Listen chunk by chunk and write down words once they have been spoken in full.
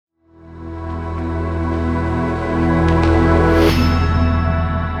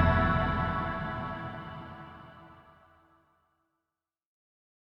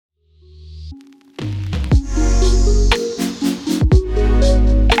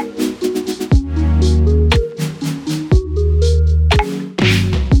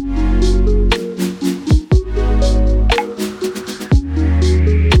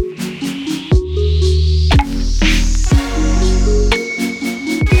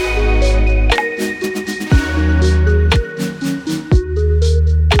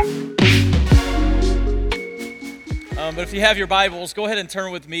If you have your Bibles, go ahead and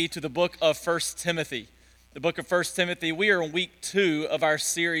turn with me to the book of 1 Timothy. The book of 1 Timothy, we are in week 2 of our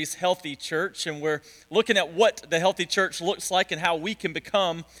series, Healthy Church, and we're looking at what the healthy church looks like and how we can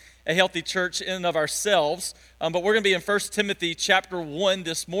become a healthy church in and of ourselves. But we're going to be in 1 Timothy chapter 1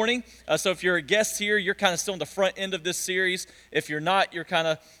 this morning. So if you're a guest here, you're kind of still on the front end of this series. If you're not, you're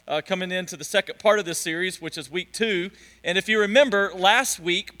kind of coming into the second part of this series, which is week 2. And if you remember, last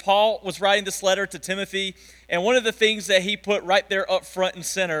week, Paul was writing this letter to Timothy, and one of the things that he put right there up front and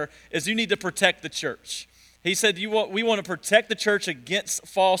center is you need to protect the church. He said we want to protect the church against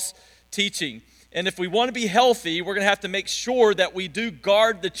false teaching. And if we want to be healthy, we're going to have to make sure that we do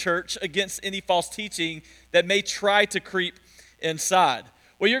guard the church against any false teaching that may try to creep inside.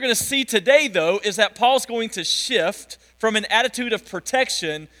 What you're going to see today, though, is that Paul's going to shift from an attitude of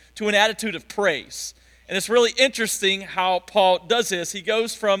protection to an attitude of praise. And it's really interesting how Paul does this. He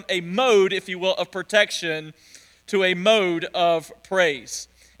goes from a mode, if you will, of protection to a mode of praise.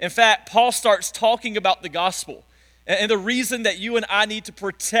 In fact, Paul starts talking about the gospel and the reason that you and I need to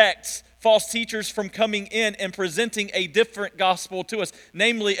protect false teachers from coming in and presenting a different gospel to us,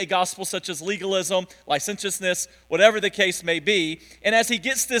 namely a gospel such as legalism, licentiousness, whatever the case may be. And as he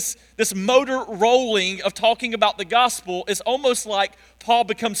gets this motor rolling of talking about the gospel, it's almost like Paul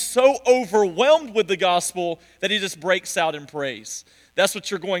becomes so overwhelmed with the gospel that he just breaks out in praise. That's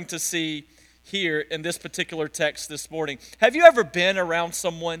what you're going to see here in this particular text this morning. Have you ever been around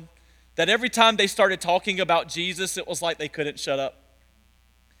someone that every time they started talking about Jesus, it was like they couldn't shut up?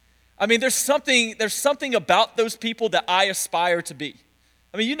 I mean, there's something about those people that I aspire to be.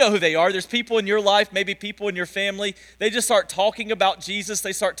 I mean, you know who they are. There's people in your life, maybe people in your family. They just start talking about Jesus.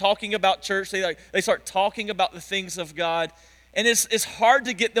 They start talking about church. They start talking about the things of God. And it's hard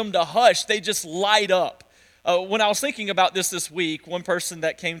to get them to hush. They just light up. When I was thinking about this week, one person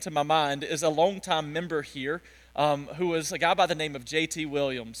that came to my mind is a longtime member here who was a guy by the name of J.T.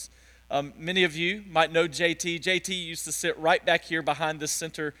 Williams. Many of you might know J.T. J.T. used to sit right back here behind this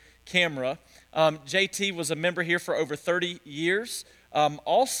center camera. JT was a member here for over 30 years.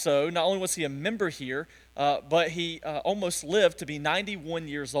 Also, not only was he a member here, but he almost lived to be 91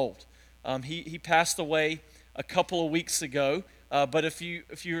 years old. He passed away a couple of weeks ago. But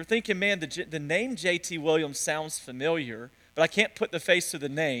if you're thinking, man, the name J.T. Williams sounds familiar, but I can't put the face to the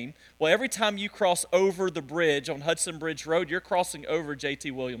name. Well, every time you cross over the bridge on Hudson Bridge Road, you're crossing over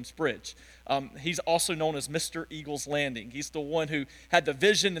J.T. Williams Bridge. He's also known as Mr. Eagles Landing. He's the one who had the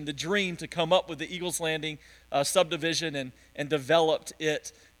vision and the dream to come up with the Eagles Landing subdivision and developed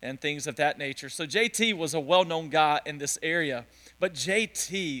it and things of that nature. So J.T. was a well-known guy in this area, but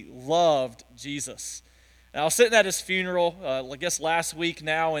J.T. loved Jesus. And I was sitting at his funeral, I guess last week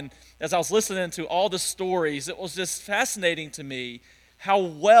now, and as I was listening to all the stories, it was just fascinating to me how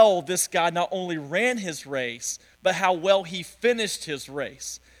well this guy not only ran his race, but how well he finished his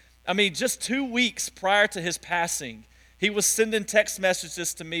race. I mean, just 2 weeks prior to his passing, he was sending text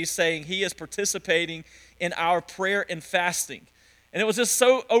messages to me saying he is participating in our prayer and fasting. And it was just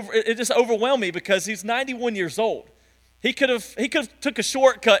it just overwhelmed me because he's 91 years old. He could have took a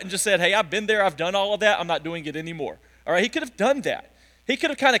shortcut and just said, hey, I've been there, I've done all of that, I'm not doing it anymore. All right, he could have done that. He could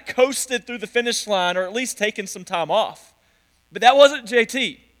have kind of coasted through the finish line or at least taken some time off. But that wasn't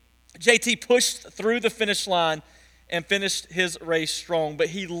JT. JT pushed through the finish line and finished his race strong. But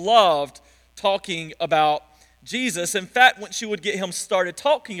he loved talking about Jesus. In fact, once you would get him started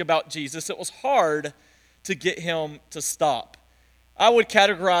talking about Jesus, it was hard to get him to stop. I would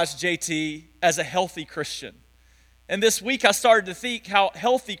categorize JT as a healthy Christian. And this week I started to think how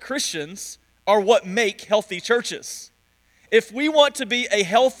healthy Christians are what make healthy churches. If we want to be a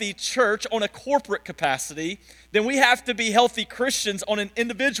healthy church on a corporate capacity, then we have to be healthy Christians on an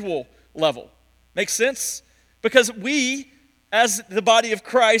individual level. Make sense? Because we, as the body of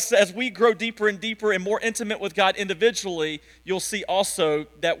Christ, as we grow deeper and deeper and more intimate with God individually, you'll see also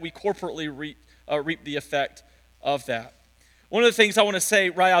that we corporately reap the effect of that. One of the things I want to say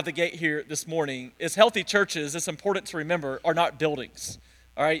right out of the gate here this morning is healthy churches, it's important to remember, are not buildings.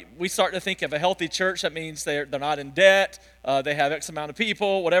 All right, we start to think of a healthy church, that means they're not in debt, they have X amount of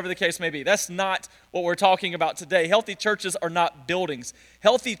people, whatever the case may be. That's not what we're talking about today. Healthy churches are not buildings.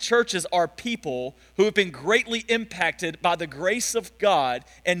 Healthy churches are people who have been greatly impacted by the grace of God,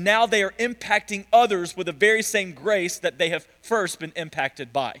 and now they are impacting others with the very same grace that they have first been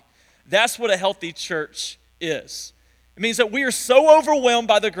impacted by. That's what a healthy church is. It means that we are so overwhelmed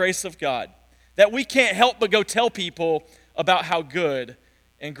by the grace of God that we can't help but go tell people about how good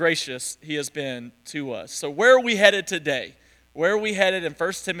and gracious he has been to us. So where are we headed today? Where are we headed in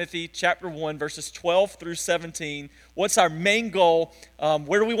 1 Timothy chapter 1, verses 12 through 17? What's our main goal?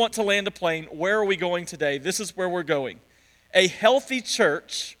 Where do we want to land a plane? Where are we going today? This is where we're going. A healthy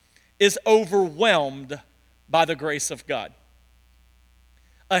church is overwhelmed by the grace of God.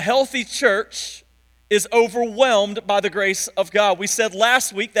 A healthy church is overwhelmed by the grace of God. We said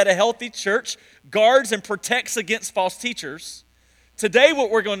last week that a healthy church guards and protects against false teachers. Today what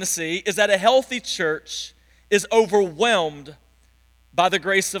we're going to see is that a healthy church is overwhelmed by the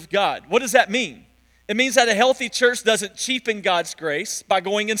grace of God. What does that mean? It means that a healthy church doesn't cheapen God's grace by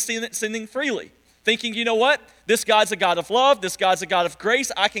going and sinning freely. Thinking, you know what? This God's a God of love. This God's a God of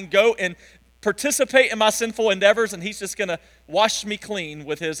grace. I can go and participate in my sinful endeavors, and he's just going to wash me clean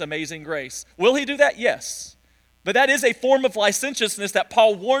with his amazing grace. Will he do that? Yes. But that is a form of licentiousness that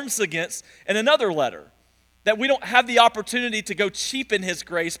Paul warns against in another letter, that we don't have the opportunity to go cheapen his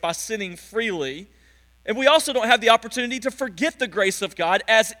grace by sinning freely. And we also don't have the opportunity to forget the grace of God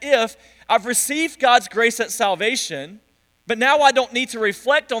as if I've received God's grace at salvation, but now I don't need to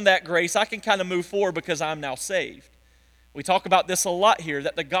reflect on that grace. I can kind of move forward because I'm now saved. We talk about this a lot here,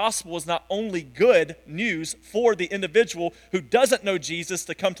 that the gospel is not only good news for the individual who doesn't know Jesus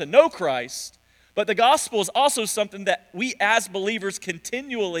to come to know Christ, but the gospel is also something that we as believers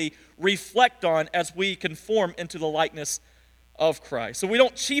continually reflect on as we conform into the likeness of Christ. So we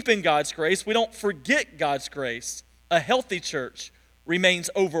don't cheapen God's grace. We don't forget God's grace. A healthy church remains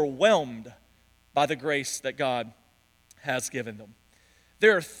overwhelmed by the grace that God has given them.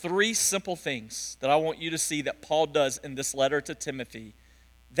 There are three simple things that I want you to see that Paul does in this letter to Timothy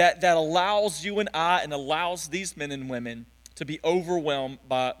that allows you and I and allows these men and women to be overwhelmed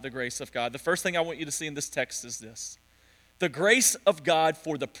by the grace of God. The first thing I want you to see in this text is this: the grace of God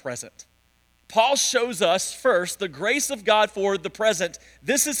for the present. Paul shows us first the grace of God for the present.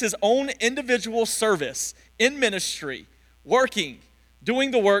 This is his own individual service in ministry, working,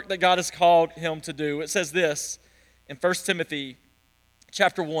 doing the work that God has called him to do. It says this in 1 Timothy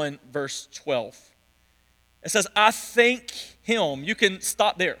chapter 1, verse 12. It says, I thank him. You can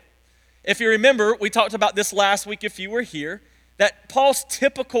stop there. If you remember, we talked about this last week if you were here, that Paul's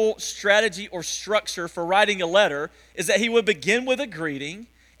typical strategy or structure for writing a letter is that he would begin with a greeting,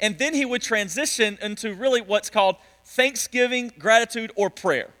 and then he would transition into really what's called thanksgiving, gratitude, or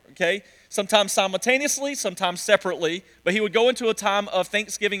prayer, okay? Sometimes simultaneously, sometimes separately, but he would go into a time of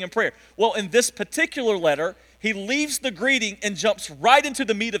thanksgiving and prayer. Well, in this particular letter, he leaves the greeting and jumps right into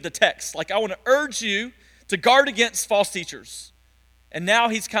the meat of the text. Like, I want to urge you to guard against false teachers. And now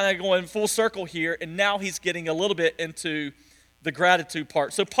he's kind of going full circle here, and now he's getting a little bit into the gratitude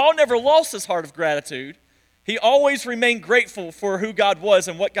part. So Paul never lost his heart of gratitude. He always remained grateful for who God was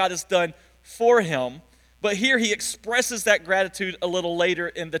and what God has done for him. But here he expresses that gratitude a little later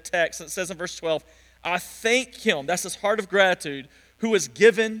in the text. It says in verse 12, I thank him, that's his heart of gratitude, who has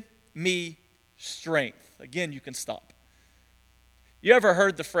given me strength. Again, you can stop. You ever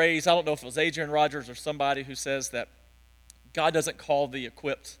heard the phrase, I don't know if it was Adrian Rogers or somebody who says that God doesn't call the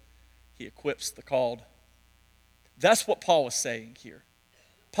equipped, he equips the called. That's what Paul is saying here.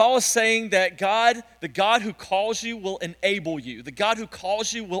 Paul is saying that God, the God who calls you will enable you. The God who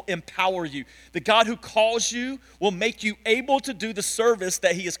calls you will empower you. The God who calls you will make you able to do the service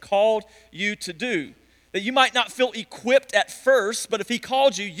that he has called you to do. That you might not feel equipped at first, but if he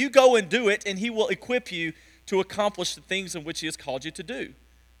called you, you go and do it, and he will equip you to accomplish the things in which he has called you to do.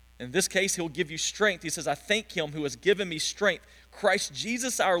 In this case, he'll give you strength. He says, I thank him who has given me strength, Christ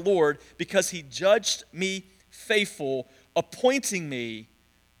Jesus our Lord, because he judged me faithful, appointing me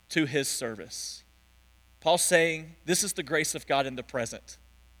to his service. Paul's saying, this is the grace of God in the present,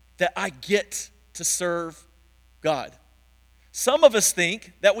 that I get to serve God. Some of us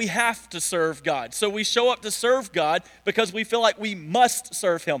think that we have to serve God. So we show up to serve God because we feel like we must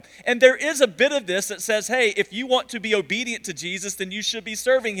serve him. And there is a bit of this that says, hey, if you want to be obedient to Jesus, then you should be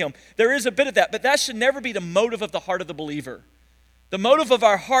serving him. There is a bit of that, but that should never be the motive of the heart of the believer. The motive of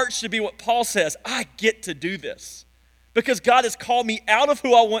our heart should be what Paul says, I get to do this. Because God has called me out of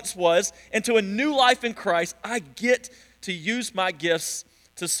who I once was into a new life in Christ. I get to use my gifts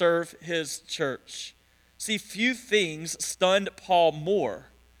to serve his church. See, few things stunned Paul more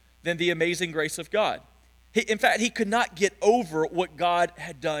than the amazing grace of God. In fact, he could not get over what God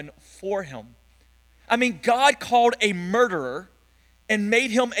had done for him. I mean, God called a murderer and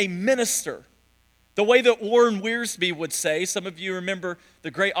made him a minister. The way that Warren Wiersbe would say, some of you remember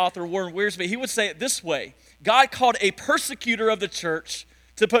the great author Warren Wiersbe, he would say it this way: God called a persecutor of the church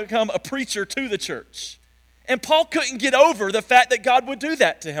to become a preacher to the church. And Paul couldn't get over the fact that God would do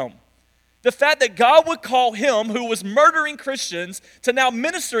that to him. The fact that God would call him, who was murdering Christians, to now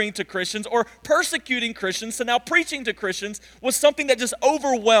ministering to Christians, or persecuting Christians to now preaching to Christians, was something that just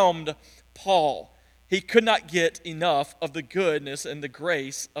overwhelmed Paul. He could not get enough of the goodness and the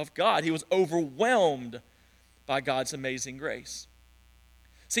grace of God. He was overwhelmed by God's amazing grace.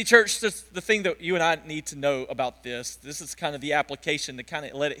 See, church, the thing that you and I need to know about this is kind of the application to kind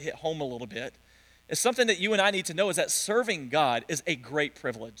of let it hit home a little bit, is something that you and I need to know is that serving God is a great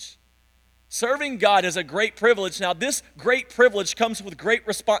privilege. Serving God is a great privilege. Now, this great privilege comes with great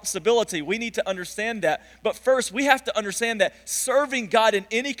responsibility. We need to understand that. But first, we have to understand that serving God in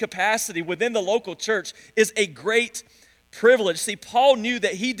any capacity within the local church is a great privilege. See, Paul knew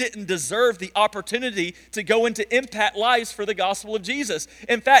that he didn't deserve the opportunity to go into impact lives for the gospel of Jesus.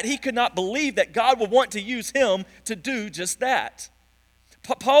 In fact, he could not believe that God would want to use him to do just that.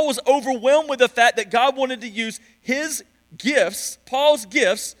 Paul was overwhelmed with the fact that God wanted to use his gifts, Paul's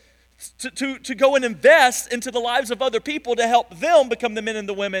gifts, to go and invest into the lives of other people to help them become the men and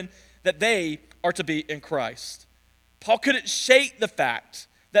the women that they are to be in Christ. Paul couldn't shake the fact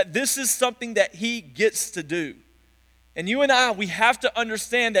that this is something that he gets to do. And you and I, we have to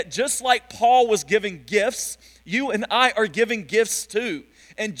understand that just like Paul was giving gifts, you and I are giving gifts too.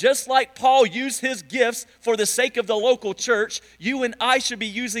 And just like Paul used his gifts for the sake of the local church, you and I should be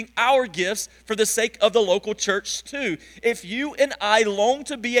using our gifts for the sake of the local church too. If you and I long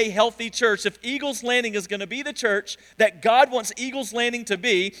to be a healthy church, if Eagles Landing is going to be the church that God wants Eagles Landing to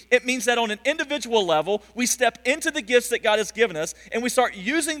be, it means that on an individual level, we step into the gifts that God has given us and we start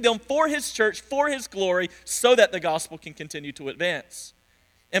using them for his church, for his glory, so that the gospel can continue to advance.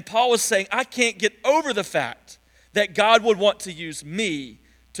 And Paul was saying, I can't get over the fact that God would want to use me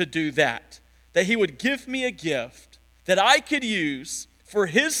to do that he would give me a gift that I could use for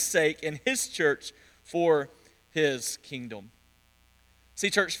his sake and his church for his kingdom. See,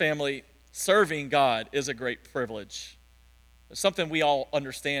 church family, serving God is a great privilege. It's something we all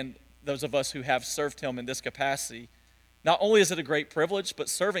understand, those of us who have served him in this capacity. Not only is it a great privilege, but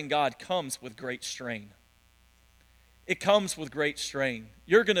serving God comes with great strain. It comes with great strain.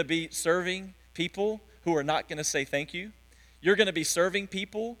 You're going to be serving people who are not going to say thank you. You're going to be serving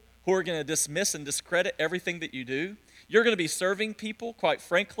people who are going to dismiss and discredit everything that you do. You're going to be serving people, quite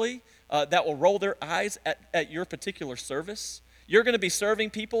frankly, that will roll their eyes at your particular service. You're going to be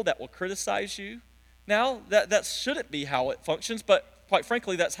serving people that will criticize you. Now, that shouldn't be how it functions, but quite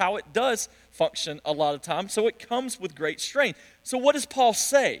frankly, that's how it does function a lot of times. So it comes with great strain. So what does Paul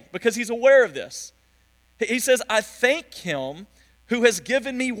say? Because he's aware of this. He says, I thank him who has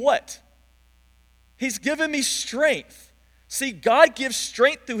given me what? He's given me strength. See, God gives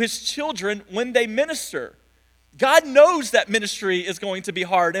strength to his children when they minister. God knows that ministry is going to be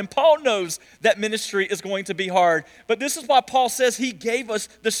hard, and Paul knows that ministry is going to be hard. But this is why Paul says he gave us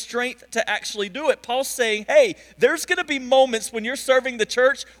the strength to actually do it. Paul's saying, hey, there's going to be moments when you're serving the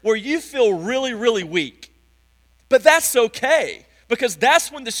church where you feel really, really weak. But that's okay, because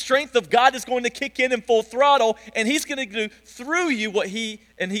that's when the strength of God is going to kick in full throttle, and he's going to do through you what he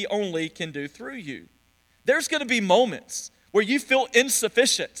and he only can do through you. There's going to be moments where you feel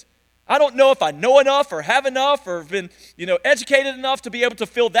insufficient. I don't know if I know enough or have enough or have been, educated enough to be able to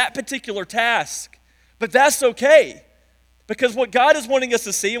fill that particular task. But that's okay. Because what God is wanting us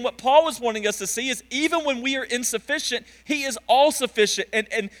to see and what Paul is wanting us to see is even when we are insufficient, he is all sufficient.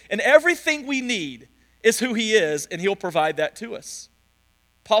 And everything we need is who he is, and he'll provide that to us.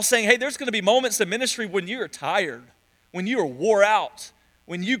 Paul's saying, hey, there's going to be moments in ministry when you are tired, when you are wore out,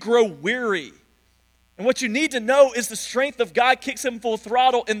 when you grow weary. And what you need to know is the strength of God kicks in full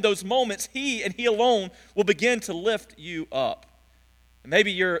throttle in those moments. He and he alone will begin to lift you up. And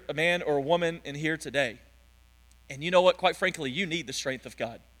maybe you're a man or a woman in here today. And you know what? Quite frankly, you need the strength of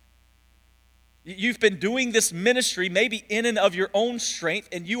God. You've been doing this ministry maybe in and of your own strength,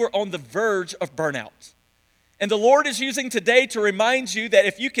 and you are on the verge of burnout. And the Lord is using today to remind you that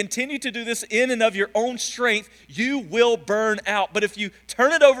if you continue to do this in and of your own strength, you will burn out. But if you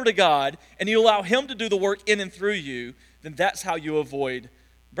turn it over to God and you allow him to do the work in and through you, then that's how you avoid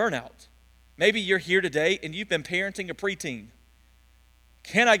burnout. Maybe you're here today and you've been parenting a preteen.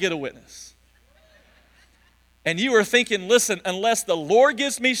 Can I get a witness? And you are thinking, listen, unless the Lord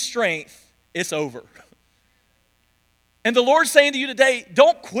gives me strength, it's over. And the Lord's saying to you today,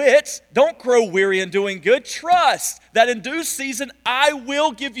 don't quit. Don't grow weary in doing good. Trust that in due season, I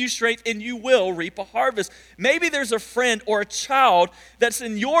will give you strength and you will reap a harvest. Maybe there's a friend or a child that's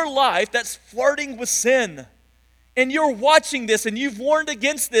in your life that's flirting with sin. And you're watching this and you've warned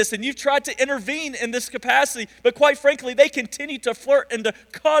against this and you've tried to intervene in this capacity. But quite frankly, they continue to flirt and to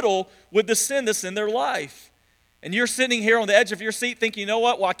cuddle with the sin that's in their life. And you're sitting here on the edge of your seat thinking, you know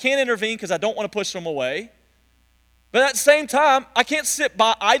what? Well, I can't intervene because I don't want to push them away. But at the same time, I can't sit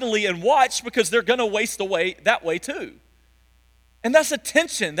by idly and watch because they're going to waste away that way too. And that's a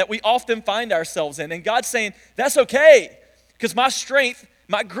tension that we often find ourselves in. And God's saying, that's okay, because my strength,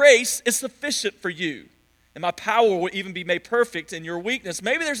 my grace is sufficient for you. And my power will even be made perfect in your weakness.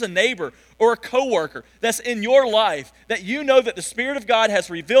 Maybe there's a neighbor or a coworker that's in your life that you know that the Spirit of God has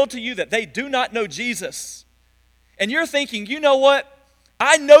revealed to you that they do not know Jesus. And you're thinking, you know what?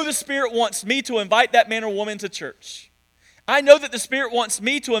 I know the Spirit wants me to invite that man or woman to church. I know that the Spirit wants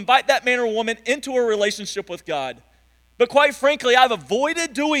me to invite that man or woman into a relationship with God. But quite frankly, I've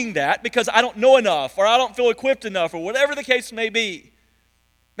avoided doing that because I don't know enough or I don't feel equipped enough or whatever the case may be.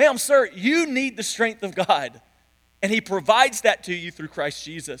 Ma'am, sir, you need the strength of God, and He provides that to you through Christ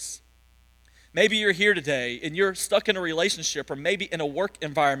Jesus. Maybe you're here today and you're stuck in a relationship or maybe in a work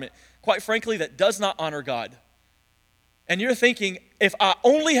environment, quite frankly, that does not honor God. And you're thinking, if I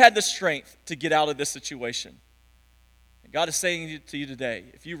only had the strength to get out of this situation. And God is saying to you today,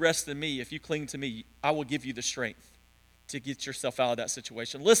 if you rest in me, if you cling to me, I will give you the strength to get yourself out of that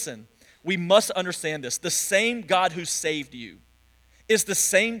situation. Listen, we must understand this. The same God who saved you is the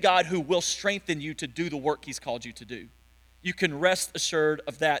same God who will strengthen you to do the work He's called you to do. You can rest assured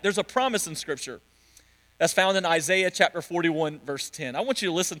of that. There's a promise in Scripture that's found in Isaiah chapter 41, verse 10. I want you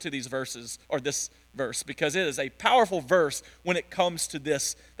to listen to these verses, or this verse, because it is a powerful verse when it comes to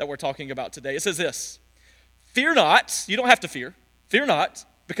this that we're talking about today. It says this, "Fear not," you don't have to fear, "fear not,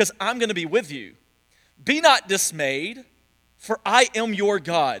 because I'm going to be with you. Be not dismayed, for I am your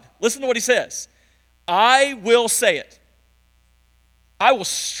God." Listen to what He says. I will say it. I will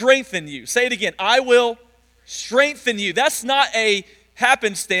strengthen you. Say it again. I will strengthen you. That's not a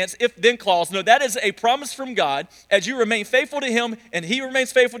happenstance, if-then clause. No, that is a promise from God. As you remain faithful to Him and He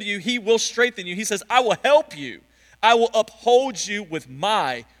remains faithful to you, He will strengthen you. He says, I will help you. I will uphold you with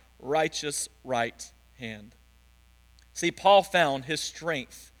my righteous right hand. See, Paul found his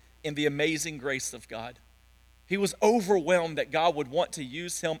strength in the amazing grace of God. He was overwhelmed that God would want to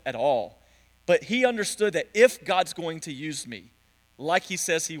use him at all. But he understood that if God's going to use me, like He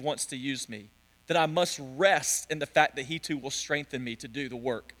says He wants to use me, then I must rest in the fact that He too will strengthen me to do the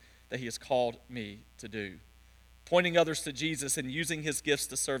work that He has called me to do. Pointing others to Jesus and using his gifts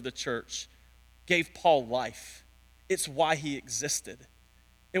to serve the church gave Paul life. It's why he existed.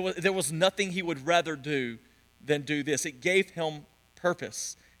 There was nothing he would rather do than do this. It gave him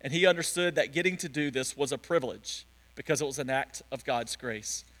purpose. And he understood that getting to do this was a privilege because it was an act of God's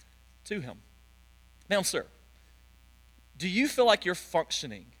grace to him. Now, sir, do you feel like you're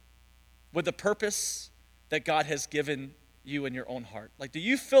functioning with the purpose that God has given you in your own heart? Like, do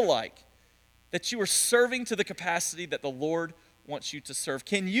you feel like that you are serving to the capacity that the Lord wants you to serve?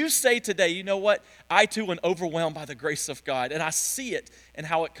 Can you say today, you know what? I too am overwhelmed by the grace of God, and I see it in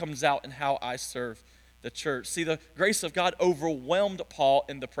how it comes out and how I serve the church. See, the grace of God overwhelmed Paul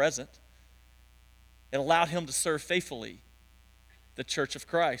in the present. It allowed him to serve faithfully the church of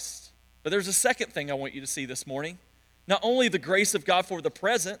Christ. But there's a second thing I want you to see this morning. Not only the grace of God for the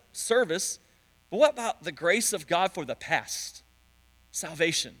present service, but what about the grace of God for the past?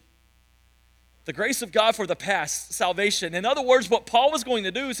 Salvation. The grace of God for the past, salvation. In other words, what Paul was going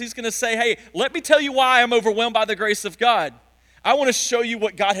to do is he's going to say, hey, let me tell you why I'm overwhelmed by the grace of God. I want to show you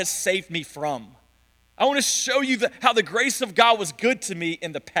what God has saved me from. I want to show you how the grace of God was good to me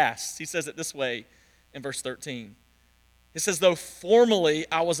in the past. He says it this way in verse 13. It says, though formerly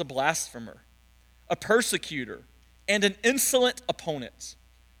I was a blasphemer, a persecutor, and an insolent opponent.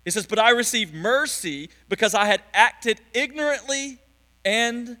 He says, but I received mercy because I had acted ignorantly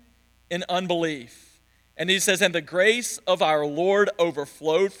and in unbelief. And he says, and the grace of our Lord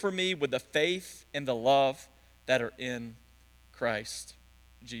overflowed for me with the faith and the love that are in Christ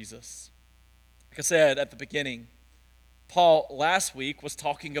Jesus. Like I said at the beginning, Paul last week was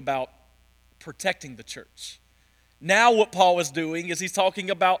talking about protecting the church. Now what Paul is doing is he's talking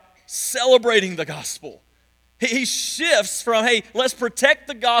about celebrating the gospel. He shifts from, hey, let's protect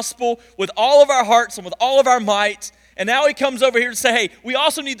the gospel with all of our hearts and with all of our might. And now he comes over here to say, hey, we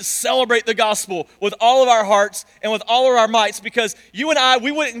also need to celebrate the gospel with all of our hearts and with all of our mights, because you and I,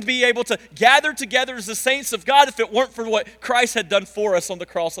 we wouldn't be able to gather together as the saints of God if it weren't for what Christ had done for us on the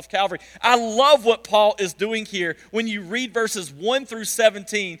cross of Calvary. I love what Paul is doing here when you read verses 1 through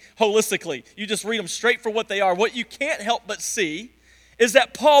 17 holistically. You just read them straight for what they are. What you can't help but see is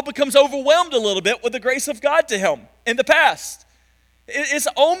that Paul becomes overwhelmed a little bit with the grace of God to him in the past. It's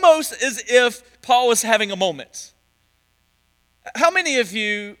almost as if Paul was having a moment. How many of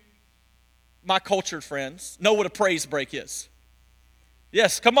you, my cultured friends, know what a praise break is?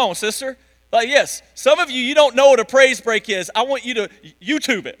 Yes, come on, sister. Like, yes, some of you don't know what a praise break is. I want you to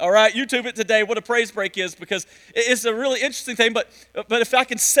YouTube it, all right? YouTube it today, what a praise break is, because it's a really interesting thing. But if I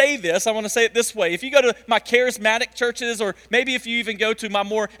can say this, I want to say it this way. If you go to my charismatic churches, or maybe if you even go to my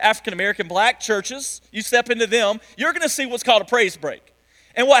more African-American black churches, you step into them, you're going to see what's called a praise break.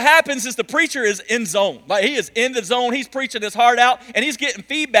 And what happens is the preacher is in zone. Like he is in the zone. He's preaching his heart out, and he's getting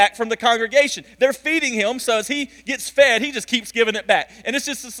feedback from the congregation. They're feeding him, so as he gets fed, he just keeps giving it back. And it's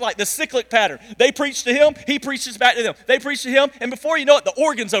just like the cyclic pattern. They preach to him, he preaches back to them. They preach to him, and before you know it, the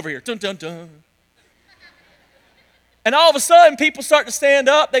organ's over here. Dun, dun, dun. And all of a sudden, people start to stand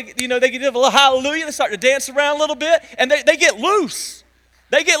up. They give a little hallelujah. They start to dance around a little bit, and they get loose.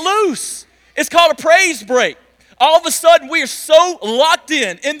 They get loose. It's called a praise break. All of a sudden, we are so locked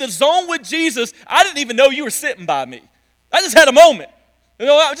in the zone with Jesus, I didn't even know you were sitting by me. I just had a moment.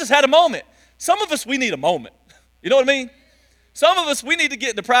 I just had a moment. Some of us, we need a moment. You know what I mean? Some of us, we need to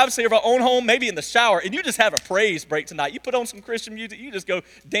get in the privacy of our own home, maybe in the shower, and you just have a praise break tonight. You put on some Christian music, you just go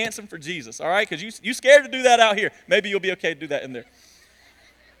dancing for Jesus, all right? Because you scared to do that out here. Maybe you'll be okay to do that in there.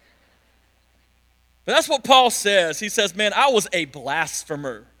 But that's what Paul says. He says, man, I was a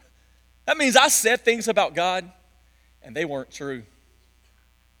blasphemer. That means I said things about God, and they weren't true.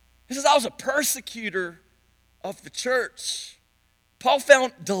 He says, I was a persecutor of the church. Paul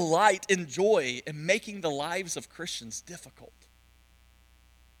found delight and joy in making the lives of Christians difficult.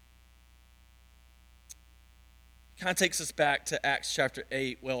 Kind of takes us back to Acts chapter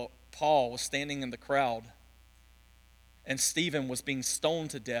 8. Well, Paul was standing in the crowd, and Stephen was being stoned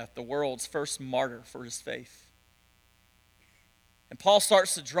to death, the world's first martyr for his faith. And Paul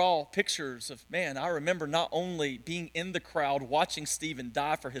starts to draw pictures of, man, I remember not only being in the crowd watching Stephen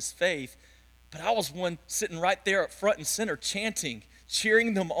die for his faith, but I was one sitting right there up front and center chanting,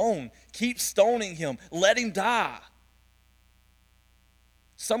 cheering them on, keep stoning him, let him die.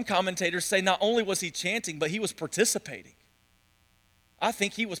 Some commentators say not only was he chanting, but he was participating. I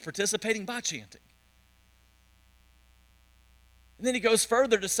think he was participating by chanting. And then he goes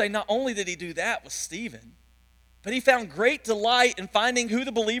further to say not only did he do that with Stephen, but he found great delight in finding who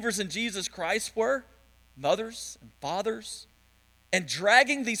the believers in Jesus Christ were, mothers and fathers, and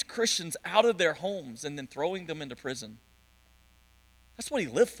dragging these Christians out of their homes and then throwing them into prison. That's what he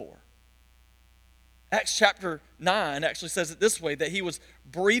lived for. Acts chapter 9 actually says it this way, that he was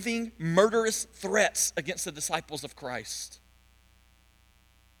breathing murderous threats against the disciples of Christ.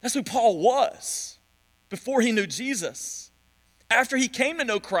 That's who Paul was before he knew Jesus. After he came to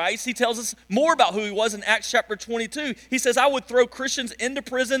know Christ, he tells us more about who he was in Acts chapter 22. He says, I would throw Christians into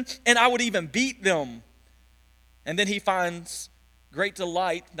prison and I would even beat them. And then he finds great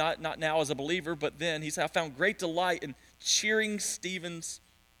delight, not now as a believer, but then he said, I found great delight in cheering the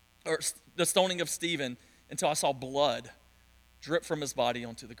stoning of Stephen until I saw blood drip from his body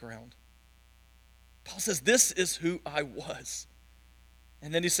onto the ground. Paul says, this is who I was.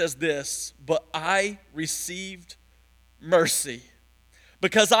 And then he says this, but I received mercy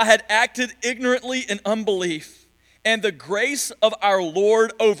because I had acted ignorantly in unbelief, and the grace of our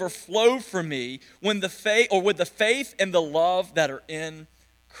Lord overflowed for me with the faith and the love that are in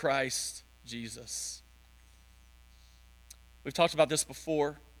Christ Jesus. We've talked about this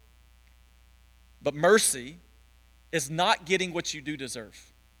before, but mercy is not getting what you do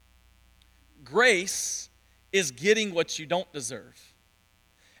deserve. Grace is getting what you don't deserve.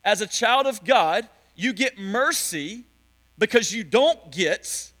 As a child of God, you get mercy because you don't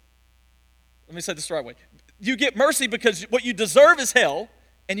get, let me say this the right way. You get mercy because what you deserve is hell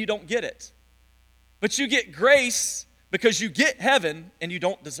and you don't get it. But you get grace because you get heaven and you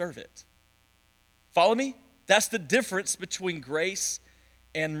don't deserve it. Follow me? That's the difference between grace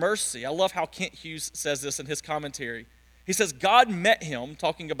and mercy. I love how Kent Hughes says this in his commentary. He says, God met him,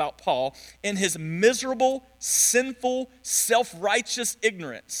 talking about Paul, in his miserable, sinful, self-righteous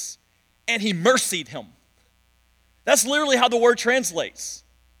ignorance, and he mercied him. That's literally how the word translates,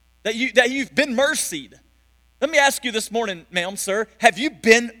 that you've been mercied. Let me ask you this morning, ma'am, sir, have you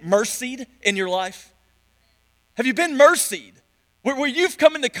been mercied in your life? Have you been mercied? Where you've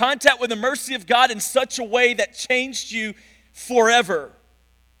come into contact with the mercy of God in such a way that changed you forever?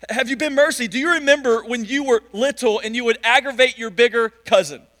 Have you been mercied? Do you remember when you were little and you would aggravate your bigger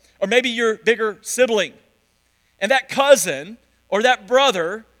cousin or maybe your bigger sibling? And that cousin or that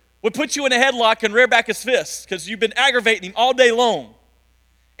brother would put you in a headlock and rear back his fists because you've been aggravating him all day long.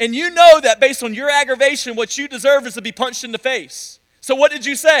 And you know that based on your aggravation, what you deserve is to be punched in the face. So what did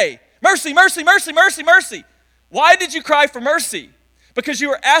you say? Mercy, mercy, mercy, mercy, mercy. Why did you cry for mercy? Because you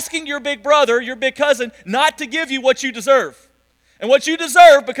were asking your big brother, your big cousin, not to give you what you deserve. And what you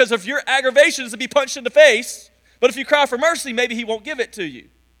deserve because of your aggravation is to be punched in the face. But if you cry for mercy, maybe he won't give it to you.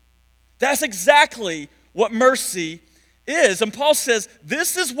 That's exactly what mercy is. And Paul says,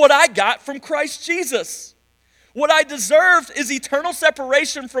 this is what I got from Christ Jesus. What I deserved is eternal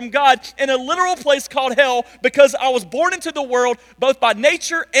separation from God in a literal place called hell because I was born into the world both by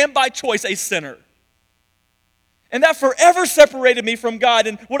nature and by choice a sinner. And that forever separated me from God,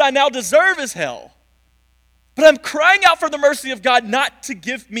 and what I now deserve is hell. But I'm crying out for the mercy of God not to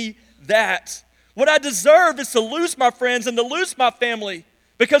give me that. What I deserve is to lose my friends and to lose my family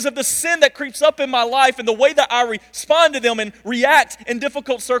because of the sin that creeps up in my life and the way that I respond to them and react in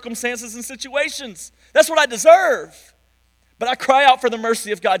difficult circumstances and situations. That's what I deserve. But I cry out for the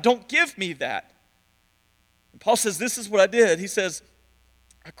mercy of God. Don't give me that. And Paul says, this is what I did. He says,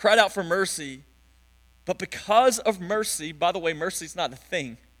 I cried out for mercy, but because of mercy, by the way, mercy is not a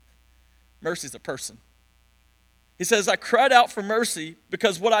thing. Mercy is a person. He says, I cried out for mercy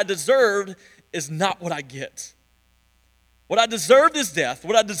because what I deserved is not what I get. What I deserved is death.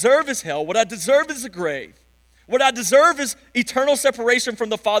 What I deserve is hell. What I deserve is the grave. What I deserve is eternal separation from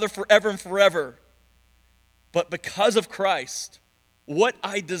the Father forever and forever. But because of Christ, what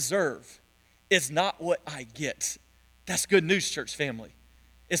I deserve is not what I get. That's good news, church family.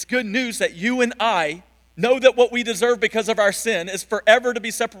 It's good news that you and I know that what we deserve because of our sin is forever to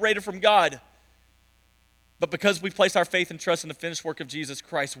be separated from God. But because we place our faith and trust in the finished work of Jesus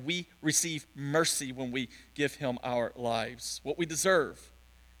Christ, we receive mercy when we give him our lives. What we deserve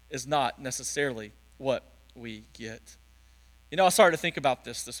is not necessarily what we get. You know, I started to think about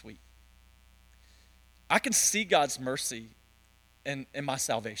this week. I can see God's mercy in my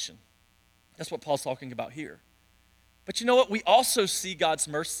salvation. That's what Paul's talking about here. But you know what? We also see God's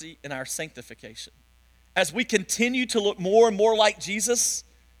mercy in our sanctification. As we continue to look more and more like Jesus,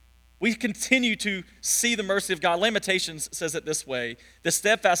 we continue to see the mercy of God. Lamentations says it this way: the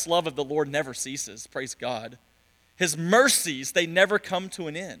steadfast love of the Lord never ceases. Praise God. His mercies, they never come to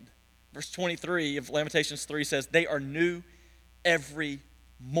an end. Verse 23 of Lamentations 3 says, they are new every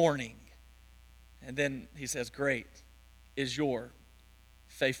morning. And then he says, great is your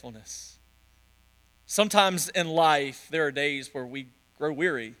faithfulness. Sometimes in life, there are days where we grow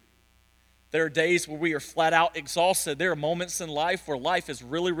weary. There are days where we are flat out exhausted. There are moments in life where life is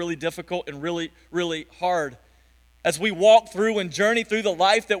really, really difficult and really, really hard. As we walk through and journey through the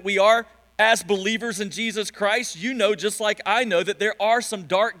life that we are as believers in Jesus Christ, you know, just like I know, that there are some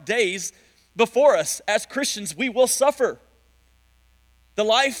dark days before us. As Christians, we will suffer. The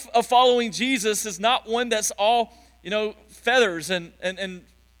life of following Jesus is not one that's all, feathers and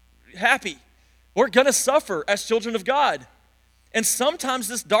happy. We're going to suffer as children of God. And sometimes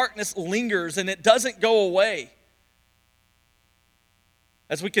this darkness lingers and it doesn't go away.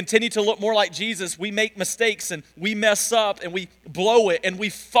 As we continue to look more like Jesus, we make mistakes and we mess up and we blow it and we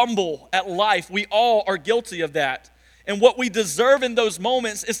fumble at life. We all are guilty of that. And what we deserve in those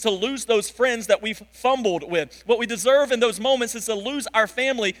moments is to lose those friends that we've fumbled with. What we deserve in those moments is to lose our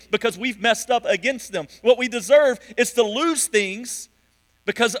family because we've messed up against them. What we deserve is to lose things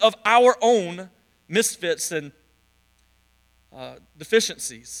because of our own misfits and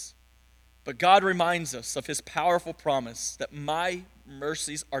deficiencies. But God reminds us of his powerful promise that my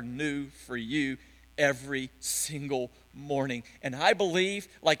mercies are new for you every single morning. And I believe,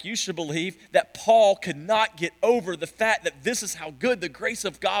 like you should believe, that Paul could not get over the fact that this is how good the grace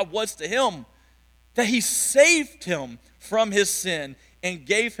of God was to him. That he saved him from his sin and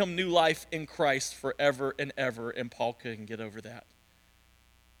gave him new life in Christ forever and ever. And Paul couldn't get over that.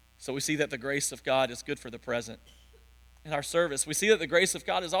 So we see that the grace of God is good for the present. In our service, we see that the grace of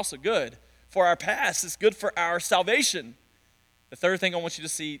God is also good for our past. It's good for our salvation. The third thing I want you to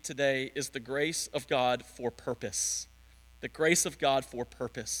see today is the grace of God for purpose. The grace of God for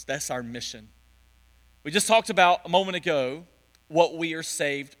purpose. That's our mission. We just talked about a moment ago what we are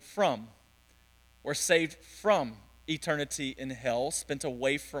saved from. We're saved from eternity in hell, spent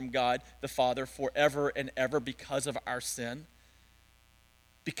away from God the Father forever and ever because of our sin.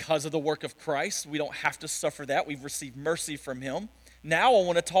 Because of the work of Christ, we don't have to suffer that. We've received mercy from him. Now I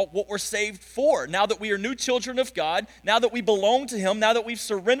want to talk what we're saved for. Now that we are new children of God, now that we belong to him, now that we've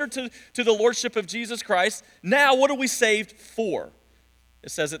surrendered to the lordship of Jesus Christ, now what are we saved for? It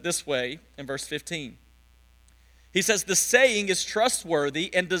says it this way in verse 15. He says, the saying is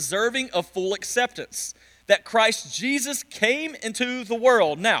trustworthy and deserving of full acceptance, that Christ Jesus came into the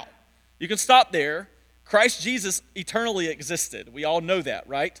world. Now, you can stop there. Christ Jesus eternally existed. We all know that,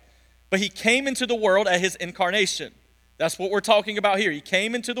 right? But he came into the world at his incarnation. That's what we're talking about here. He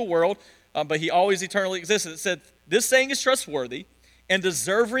came into the world, but he always eternally existed. It said, this saying is trustworthy and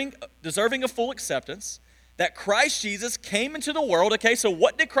deserving of full acceptance, that Christ Jesus came into the world. Okay, so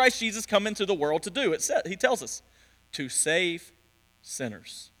what did Christ Jesus come into the world to do? It said, he tells us, to save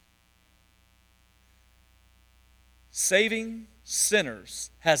sinners. Saving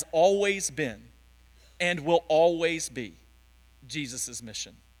sinners has always been and will always be Jesus'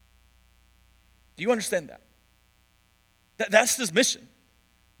 mission. Do you understand that? That's his mission.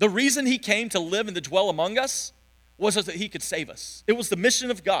 The reason he came to live and to dwell among us was that he could save us. It was the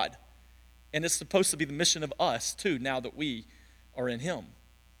mission of God. And it's supposed to be the mission of us, too, now that we are in him.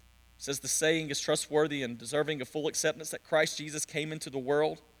 It says the saying is trustworthy and deserving of full acceptance that Christ Jesus came into the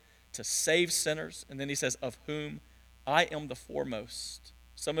world to save sinners. And then he says, of whom I am the foremost.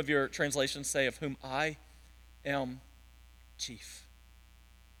 Some of your translations say, of whom I am chief.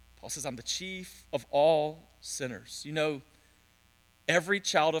 Paul says, I'm the chief of all sinners. You know, every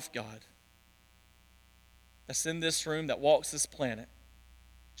child of God that's in this room, that walks this planet,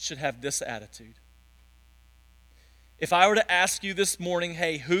 should have this attitude. If I were to ask you this morning,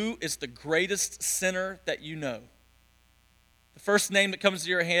 hey, who is the greatest sinner that you know? The first name that comes to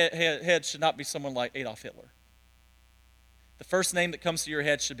your head should not be someone like Adolf Hitler. The first name that comes to your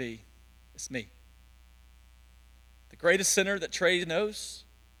head should be, it's me. The greatest sinner that Trey knows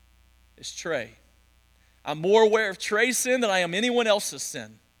is Trey. I'm more aware of Trey's sin than I am anyone else's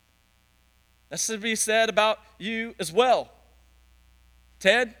sin. That's to be said about you as well.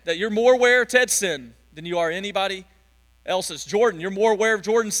 Ted, that you're more aware of Ted's sin than you are anybody else's. Jordan, you're more aware of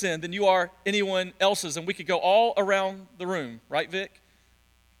Jordan's sin than you are anyone else's. And we could go all around the room, right, Vic?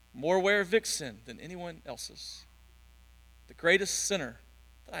 More aware of Vic's sin than anyone else's. The greatest sinner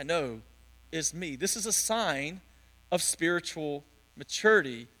that I know is me. This is a sign of spiritual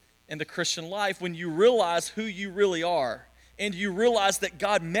maturity in the Christian life when you realize who you really are. And you realize that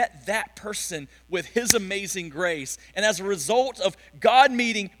God met that person with his amazing grace. And as a result of God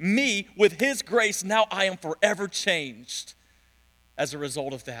meeting me with his grace, now I am forever changed as a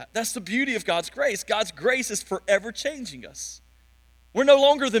result of that. That's the beauty of God's grace. God's grace is forever changing us. We're no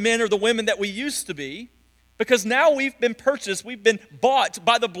longer the men or the women that we used to be, because now we've been purchased, we've been bought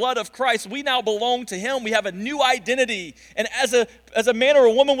by the blood of Christ. We now belong to him. We have a new identity. And as a man or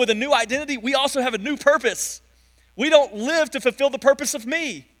a woman with a new identity, we also have a new purpose. We don't live to fulfill the purpose of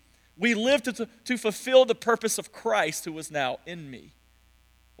me. We live to fulfill the purpose of Christ who is now in me.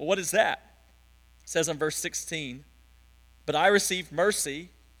 Well, what is that? It says in verse 16, but I received mercy.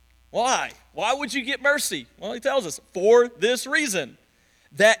 Why? Why would you get mercy? Well, he tells us, for this reason,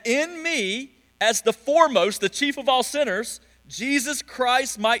 that in me, as the foremost, the chief of all sinners, Jesus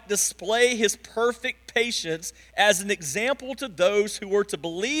Christ might display his perfect patience as an example to those who were to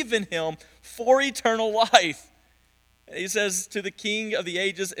believe in him for eternal life. He says, to the King of the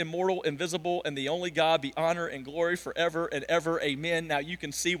ages, immortal, invisible, and the only God, be honor and glory forever and ever. Amen. Now you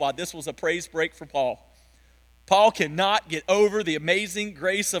can see why this was a praise break for Paul. Paul cannot get over the amazing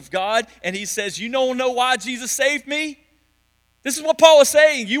grace of God, and he says, you don't know why Jesus saved me? This is what Paul is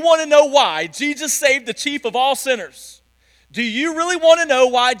saying. You want to know why Jesus saved the chief of all sinners? Do you really want to know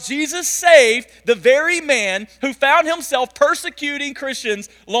why Jesus saved the very man who found himself persecuting Christians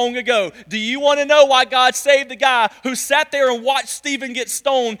long ago? Do you want to know why God saved the guy who sat there and watched Stephen get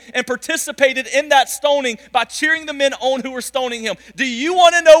stoned and participated in that stoning by cheering the men on who were stoning him? Do you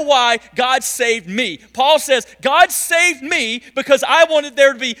want to know why God saved me? Paul says, God saved me because I wanted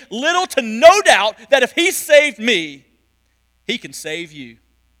there to be little to no doubt that if he saved me, he can save you.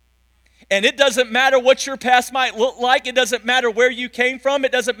 And it doesn't matter what your past might look like. It doesn't matter where you came from.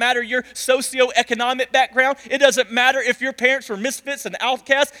 It doesn't matter your socioeconomic background. It doesn't matter if your parents were misfits and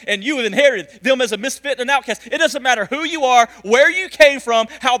outcasts and you inherited them as a misfit and outcast. It doesn't matter who you are, where you came from,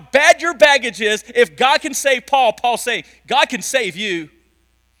 how bad your baggage is. If God can save Paul, Paul's saying, God can save you.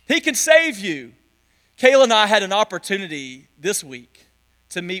 He can save you. Kayla and I had an opportunity this week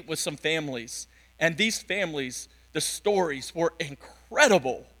to meet with some families. And these families, the stories were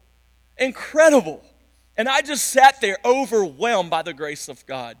incredible. Incredible. And I just sat there overwhelmed by the grace of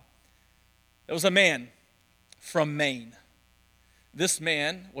God. There was a man from Maine. This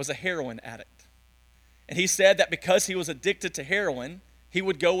man was a heroin addict. And he said that because he was addicted to heroin, he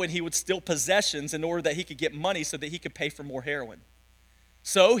would go and he would steal possessions in order that he could get money so that he could pay for more heroin.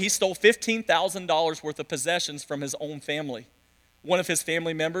 So he stole $15,000 worth of possessions from his own family. One of his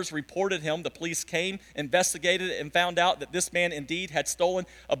family members reported him. The police came, investigated it, and found out that this man indeed had stolen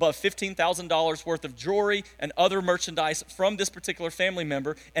above $15,000 worth of jewelry and other merchandise from this particular family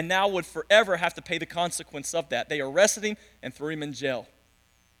member, and now would forever have to pay the consequence of that. They arrested him and threw him in jail.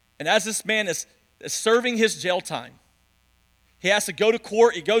 And as this man is serving his jail time, he has to go to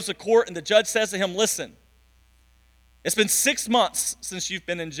court. He goes to court, and the judge says to him, listen, it's been 6 months since you've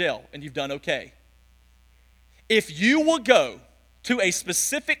been in jail, and you've done okay. If you will go to a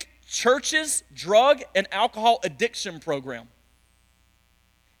specific church's drug and alcohol addiction program,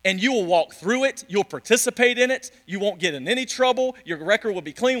 and you will walk through it, you'll participate in it, you won't get in any trouble, your record will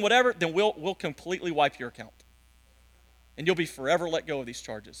be clean, whatever, then we'll completely wipe your account. And you'll be forever let go of these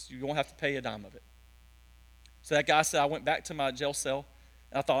charges. You won't have to pay a dime of it. So that guy said, I went back to my jail cell,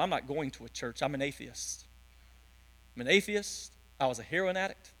 and I thought, I'm not going to a church. I'm an atheist. I'm an atheist. I was a heroin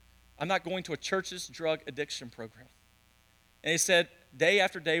addict. I'm not going to a church's drug addiction program. And he said, day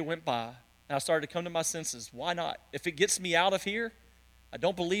after day went by, and I started to come to my senses. Why not? If it gets me out of here, I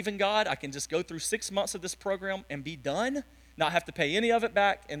don't believe in God. I can just go through 6 months of this program and be done, not have to pay any of it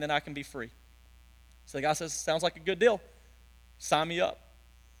back, and then I can be free. So the guy says, sounds like a good deal. Sign me up.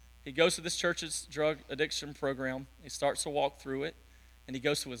 He goes to this church's drug addiction program. He starts to walk through it, and he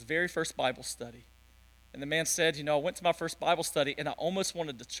goes to his very first Bible study. And the man said, I went to my first Bible study, and I almost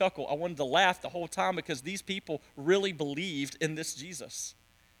wanted to chuckle. I wanted to laugh the whole time because these people really believed in this Jesus.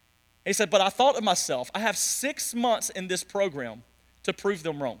 He said, but I thought to myself, I have 6 months in this program to prove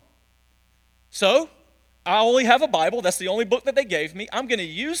them wrong. So I only have a Bible. That's the only book that they gave me. I'm going to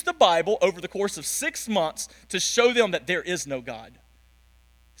use the Bible over the course of 6 months to show them that there is no God.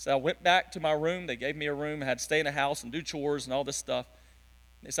 So I went back to my room. They gave me a room. I had to stay in a house and do chores and all this stuff.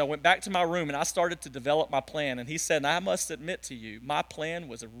 And so I went back to my room and I started to develop my plan. And he said, and I must admit to you, my plan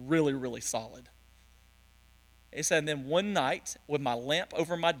was really, really solid. He said, and then one night with my lamp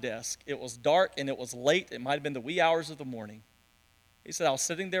over my desk, it was dark and it was late. It might have been the wee hours of the morning. He said, I was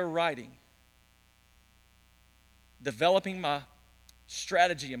sitting there writing, developing my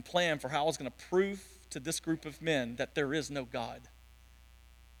strategy and plan for how I was going to prove to this group of men that there is no God.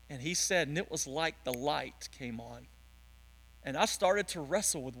 And he said, and it was like the light came on. And I started to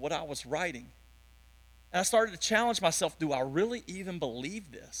wrestle with what I was writing. And I started to challenge myself, do I really even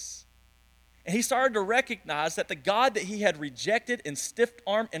believe this? And he started to recognize that the God that he had rejected and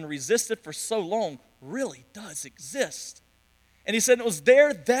stiff-armed and resisted for so long really does exist. And he said it was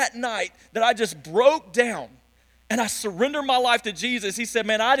there that night that I just broke down and I surrendered my life to Jesus. He said,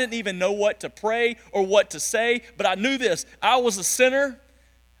 man, I didn't even know what to pray or what to say, but I knew this. I was a sinner.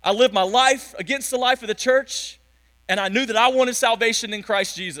 I lived my life against the life of the church. And I knew that I wanted salvation in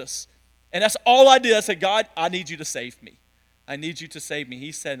Christ Jesus. And that's all I did. I said, God, I need you to save me. I need you to save me.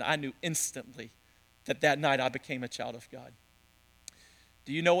 He said, and I knew instantly that night I became a child of God.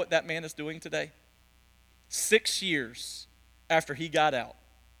 Do you know what that man is doing today? 6 years after he got out,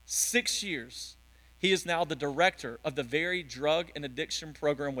 6 years, he is now the director of the very drug and addiction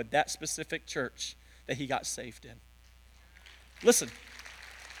program with that specific church that he got saved in. Listen.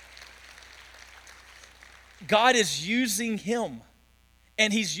 God is using him,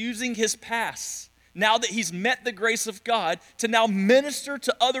 and he's using his past, now that he's met the grace of God, to now minister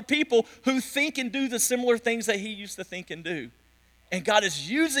to other people who think and do the similar things that he used to think and do. And God is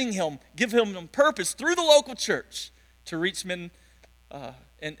using him, give him purpose through the local church to reach men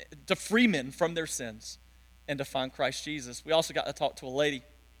and to free men from their sins and to find Christ Jesus. We also got to talk to a lady,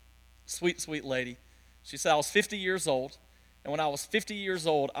 sweet, sweet lady. She said, I was 50 years old, and when I was 50 years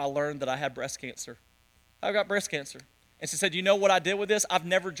old, I learned that I had breast cancer. I got breast cancer. And she said, you know what I did with this? I've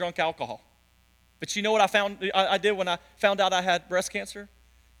never drunk alcohol. But you know what I did when I found out I had breast cancer?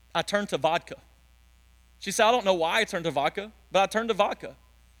 I turned to vodka. She said, I don't know why I turned to vodka, but I turned to vodka.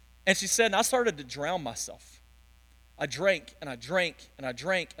 And she said, and I started to drown myself. I drank and I drank and I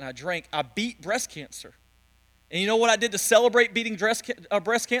drank and I drank. I beat breast cancer. And you know what I did to celebrate beating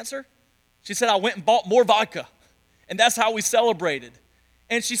breast cancer? She said, I went and bought more vodka. And that's how we celebrated.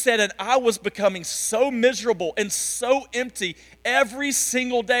 And she said, and I was becoming so miserable and so empty every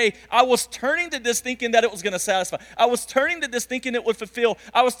single day. I was turning to this thinking that it was going to satisfy. I was turning to this thinking it would fulfill.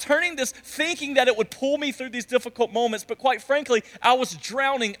 I was turning this thinking that it would pull me through these difficult moments. But quite frankly, I was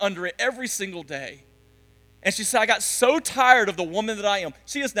drowning under it every single day. And she said, I got so tired of the woman that I am.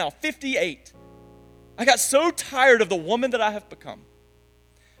 She is now 58. I got so tired of the woman that I have become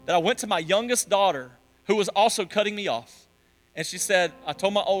that I went to my youngest daughter, who was also cutting me off. And she said, I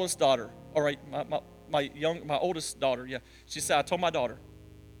told my oldest daughter, all right, my oldest daughter, yeah. She said, I told my daughter,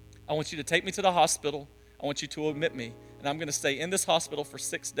 I want you to take me to the hospital. I want you to admit me. And I'm going to stay in this hospital for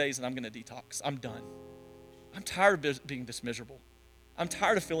 6 days and I'm going to detox. I'm done. I'm tired of being this miserable. I'm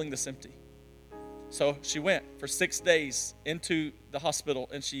tired of feeling this empty. So she went for 6 days into the hospital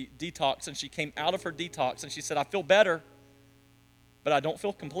and she detoxed and she came out of her detox and she said, I feel better, but I don't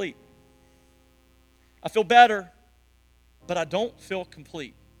feel complete. I feel better, but I don't feel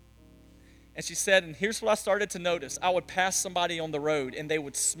complete. And she said, and here's what I started to notice. I would pass somebody on the road and they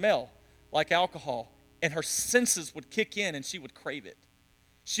would smell like alcohol and her senses would kick in and she would crave it.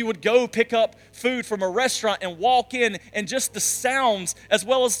 She would go pick up food from a restaurant and walk in and just the sounds as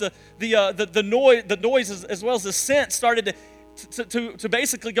well as the noises as well as the scent started to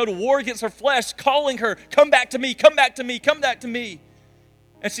basically go to war against her flesh, calling her, come back to me, come back to me, come back to me.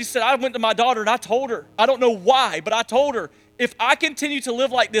 And she said, I went to my daughter and I told her, I don't know why, but I told her, if I continue to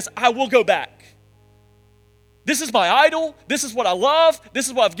live like this, I will go back. This is my idol. This is what I love. This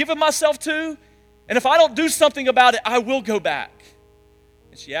is what I've given myself to. And if I don't do something about it, I will go back.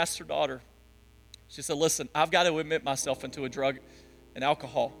 And she asked her daughter, she said, listen, I've got to admit myself into a drug and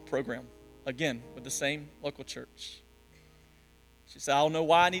alcohol program, again, with the same local church. She said, I don't know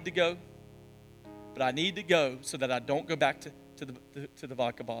why I need to go, but I need to go so that I don't go back to the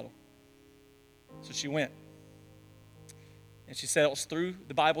vodka bottle. So she went. And she said it was through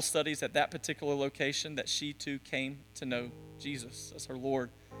the Bible studies at that particular location that she too came to know Jesus as her Lord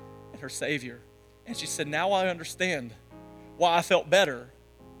and her Savior. And she said, now I understand why I felt better,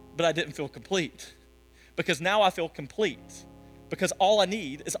 but I didn't feel complete. Because now I feel complete. Because all I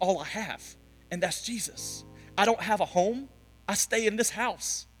need is all I have, and that's Jesus. I don't have a home. I stay in this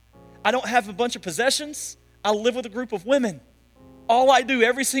house. I don't have a bunch of possessions. I live with a group of women. All I do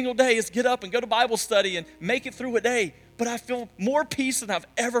every single day is get up and go to Bible study and make it through a day. But I feel more peace than I've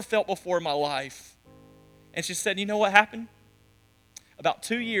ever felt before in my life. And she said, you know what happened? About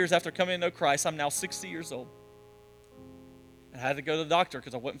 2 years after coming to know Christ, I'm now 60 years old. And I had to go to the doctor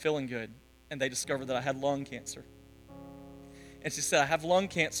because I wasn't feeling good. And they discovered that I had lung cancer. And she said, I have lung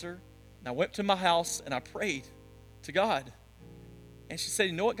cancer. And I went to my house and I prayed to God. And she said,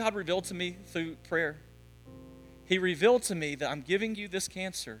 you know what God revealed to me through prayer? He revealed to me that I'm giving you this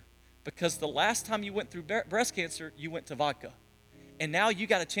cancer because the last time you went through breast cancer, you went to vodka. And now you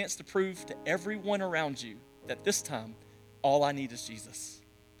got a chance to prove to everyone around you that this time, all I need is Jesus.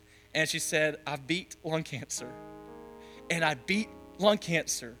 And she said, I've beat lung cancer. And I beat lung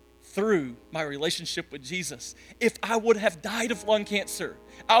cancer through my relationship with Jesus. If I would have died of lung cancer,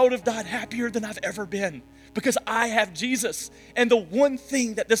 I would have died happier than I've ever been because I have Jesus. And the one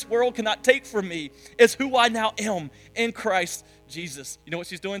thing that this world cannot take from me is who I now am in Christ Jesus. You know what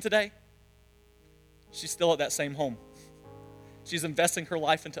she's doing today? She's still at that same home. She's investing her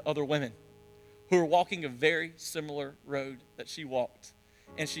life into other women who are walking a very similar road that she walked.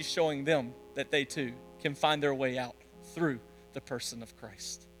 And she's showing them that they too can find their way out through the person of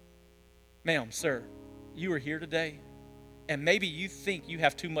Christ. Ma'am, sir, you are here today, and maybe you think you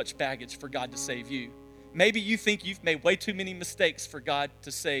have too much baggage for God to save you. Maybe you think you've made way too many mistakes for God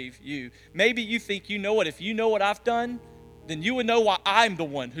to save you. Maybe you think you know what, if you know what I've done, then you would know why I'm the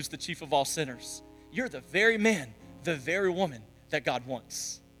one who's the chief of all sinners. You're the very man, the very woman that God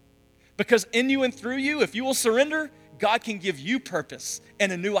wants. Because in you and through you, if you will surrender, God can give you purpose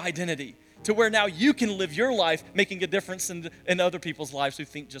and a new identity to where now you can live your life making a difference in other people's lives who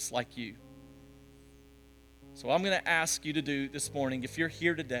think just like you. So I'm going to ask you to do this morning, if you're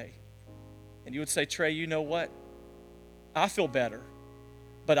here today and you would say, Trey, you know what? I feel better,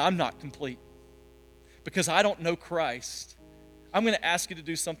 but I'm not complete because I don't know Christ. I'm going to ask you to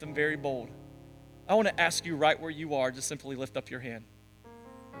do something very bold. I want to ask you right where you are, just simply lift up your hand.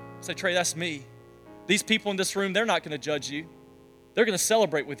 Say, Trey, that's me. These people in this room, they're not going to judge you. They're going to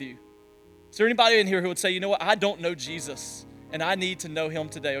celebrate with you. Is there anybody in here who would say, you know what? I don't know Jesus, and I need to know him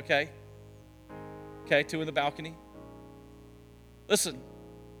today, okay? Okay, 2 in the balcony. Listen,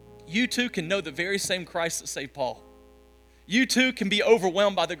 you too can know the very same Christ that saved Paul. You too can be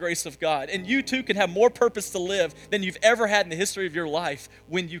overwhelmed by the grace of God, and you too can have more purpose to live than you've ever had in the history of your life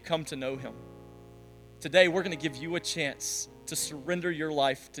when you come to know him. Today, we're going to give you a chance to surrender your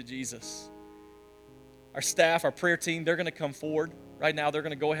life to Jesus. Our staff, our prayer team, they're going to come forward. Right now, they're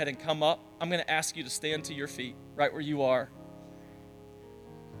going to go ahead and come up. I'm going to ask you to stand to your feet right where you are.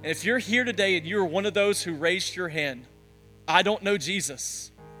 And if you're here today and you're one of those who raised your hand, I don't know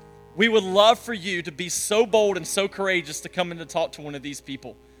Jesus, we would love for you to be so bold and so courageous to come in to talk to one of these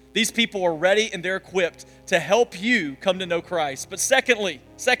people. These people are ready and they're equipped to help you come to know Christ. But secondly,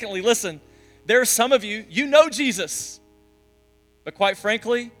 listen, there are some of you, you know Jesus, but quite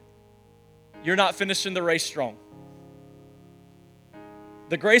frankly, you're not finishing the race strong.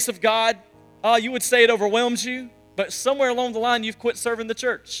 The grace of God, you would say it overwhelms you, but somewhere along the line, you've quit serving the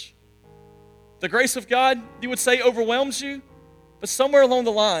church. The grace of God, you would say, overwhelms you, but somewhere along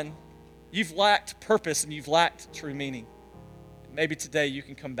the line, you've lacked purpose and you've lacked true meaning. Maybe today you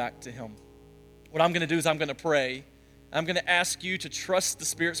can come back to him. What I'm going to do is I'm going to pray. I'm going to ask you to trust the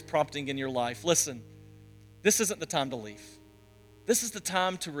Spirit's prompting in your life. Listen, this isn't the time to leave. This is the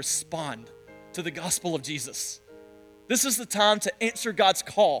time to respond to the gospel of Jesus. This is the time to answer God's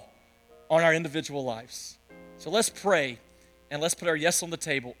call on our individual lives. So let's pray and let's put our yes on the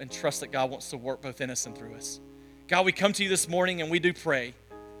table and trust that God wants to work both in us and through us. God, we come to you this morning and we do pray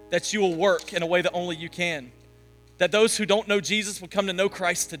that you will work in a way that only you can. That those who don't know Jesus will come to know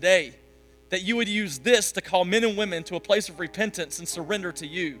Christ today. That you would use this to call men and women to a place of repentance and surrender to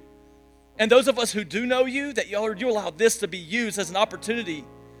you. And those of us who do know you, that you allow this to be used as an opportunity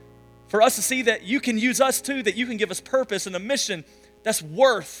for us to see that you can use us too, that you can give us purpose and a mission that's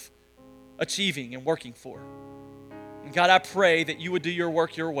worth achieving and working for. And God, I pray that you would do your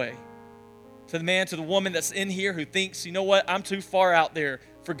work your way. To the man, to the woman that's in here who thinks, you know what, I'm too far out there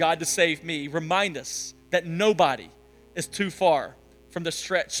for God to save me, remind us that nobody is too far from the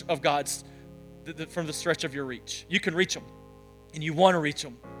stretch of from the stretch of your reach. You can reach them, and you want to reach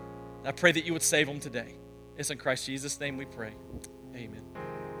them. And I pray that you would save them today. It's in Christ Jesus' name we pray. Amen.